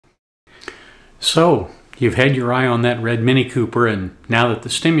So, you've had your eye on that red Mini Cooper, and now that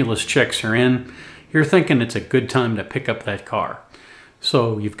the stimulus checks are in, you're thinking it's a good time to pick up that car.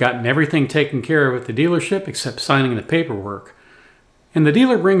 So, you've gotten everything taken care of at the dealership except signing the paperwork. And the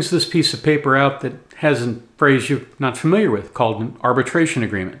dealer brings this piece of paper out that has a phrase you're not familiar with called an arbitration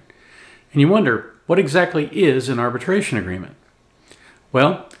agreement. And you wonder, what exactly is an arbitration agreement?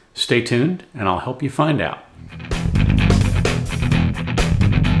 Well, stay tuned and I'll help you find out.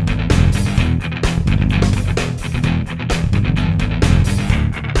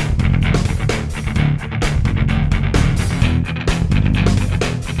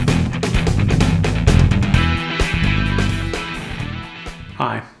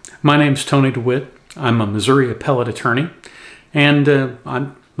 Hi, my name's Tony DeWitt. I'm a Missouri appellate attorney, and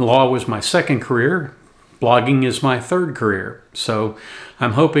law was my second career. Blogging is my third career. So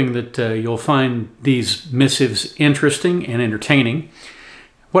I'm hoping that you'll find these missives interesting and entertaining.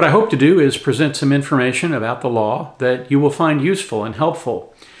 What I hope to do is present some information about the law that you will find useful and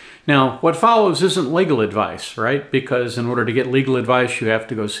helpful. Now, what follows isn't legal advice, right? Because in order to get legal advice, you have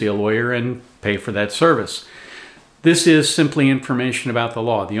to go see a lawyer and pay for that service. This is simply information about the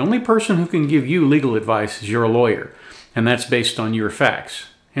law. The only person who can give you legal advice is your lawyer, and that's based on your facts.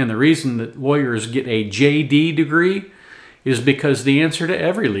 And the reason that lawyers get a JD degree is because the answer to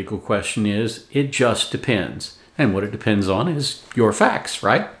every legal question is, it just depends. And what it depends on is your facts,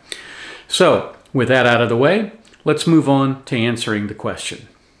 right? So, with that out of the way, let's move on to answering the question.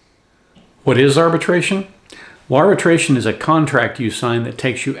 What is arbitration? Well, arbitration is a contract you sign that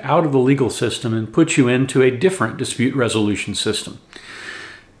takes you out of the legal system and puts you into a different dispute resolution system.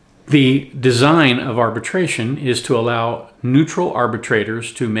 The design of arbitration is to allow neutral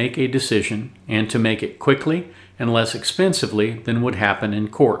arbitrators to make a decision and to make it quickly and less expensively than would happen in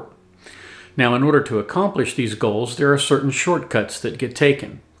court. Now, in order to accomplish these goals, there are certain shortcuts that get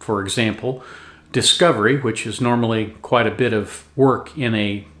taken. For example, discovery, which is normally quite a bit of work in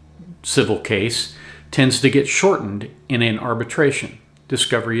a civil case, tends to get shortened in an arbitration.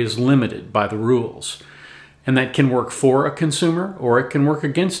 Discovery is limited by the rules. And that can work for a consumer or it can work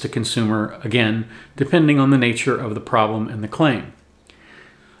against a consumer, again, depending on the nature of the problem and the claim.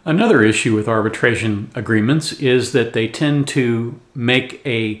 Another issue with arbitration agreements is that they tend to make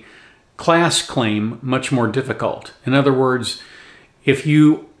a class claim much more difficult. In other words, if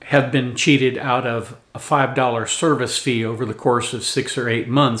you have been cheated out of a $5 service fee over the course of 6 or 8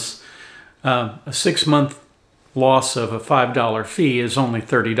 months, a 6-month loss of a $5 fee is only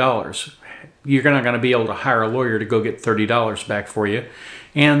 $30. You're not going to be able to hire a lawyer to go get $30 back for you.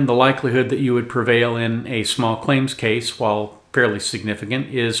 And the likelihood that you would prevail in a small claims case, while fairly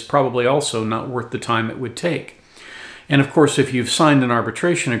significant, is probably also not worth the time it would take. And of course, if you've signed an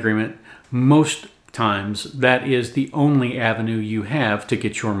arbitration agreement, most times that is the only avenue you have to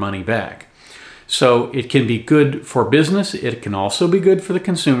get your money back. So it can be good for business. It can also be good for the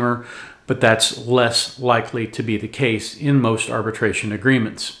consumer, but that's less likely to be the case in most arbitration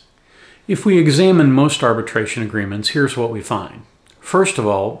agreements. If we examine most arbitration agreements, here's what we find. First of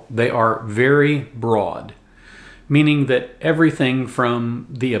all, they are very broad, meaning that everything from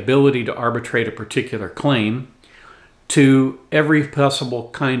the ability to arbitrate a particular claim to every possible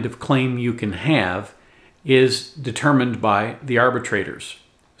kind of claim you can have is determined by the arbitrators.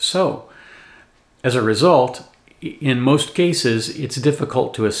 So, as a result, in most cases, it's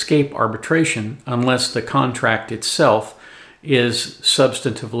difficult to escape arbitration unless the contract itself is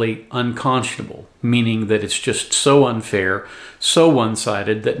substantively unconscionable, meaning that it's just so unfair, so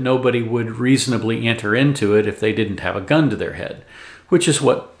one-sided that nobody would reasonably enter into it if they didn't have a gun to their head, which is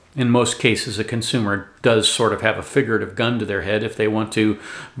what, in most cases, a consumer does sort of have a figurative gun to their head. If they want to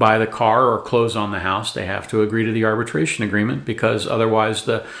buy the car or close on the house, they have to agree to the arbitration agreement because otherwise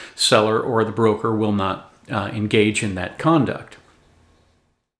the seller or the broker will not engage in that conduct.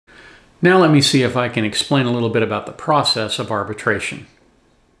 Now let me see if I can explain a little bit about the process of arbitration.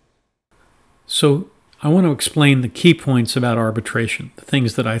 So I want to explain the key points about arbitration, the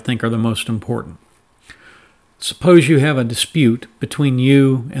things that I think are the most important. Suppose you have a dispute between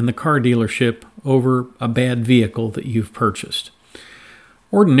you and the car dealership over a bad vehicle that you've purchased.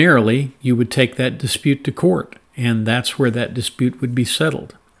 Ordinarily, you would take that dispute to court, and that's where that dispute would be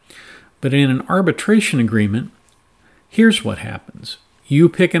settled. But in an arbitration agreement, here's what happens. You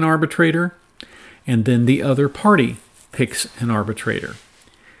pick an arbitrator, and then the other party picks an arbitrator.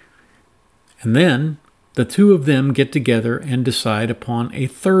 And then the two of them get together and decide upon a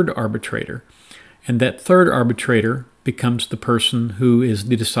third arbitrator. And that third arbitrator becomes the person who is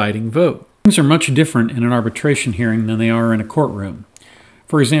the deciding vote. Things are much different in an arbitration hearing than they are in a courtroom.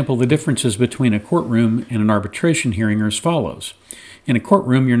 For example, the differences between a courtroom and an arbitration hearing are as follows. In a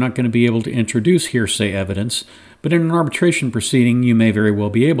courtroom, you're not going to be able to introduce hearsay evidence, but in an arbitration proceeding, you may very well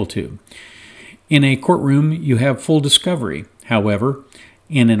be able to. In a courtroom, you have full discovery. However,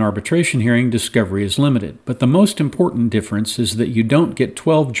 in an arbitration hearing, discovery is limited. But the most important difference is that you don't get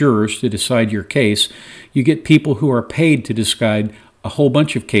 12 jurors to decide your case. You get people who are paid to decide a whole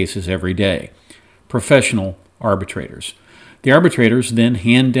bunch of cases every day. Professional arbitrators. The arbitrators then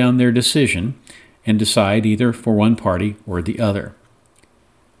hand down their decision and decide either for one party or the other.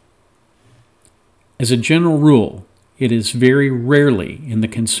 As a general rule, it is very rarely in the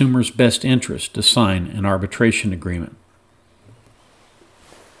consumer's best interest to sign an arbitration agreement.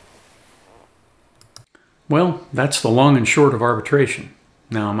 Well, that's the long and short of arbitration.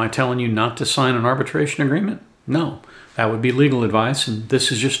 Now, am I telling you not to sign an arbitration agreement? No, that would be legal advice, and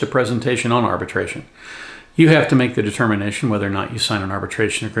this is just a presentation on arbitration. You have to make the determination whether or not you sign an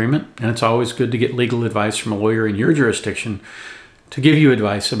arbitration agreement, and it's always good to get legal advice from a lawyer in your jurisdiction to give you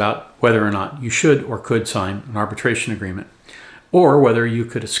advice about whether or not you should or could sign an arbitration agreement, or whether you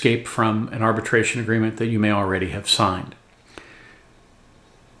could escape from an arbitration agreement that you may already have signed.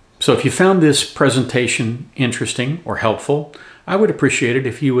 So if you found this presentation interesting or helpful, I would appreciate it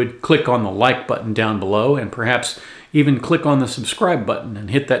if you would click on the like button down below and perhaps even click on the subscribe button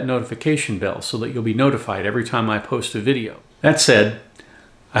and hit that notification bell so that you'll be notified every time I post a video. That said,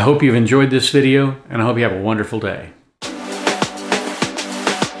 I hope you've enjoyed this video and I hope you have a wonderful day.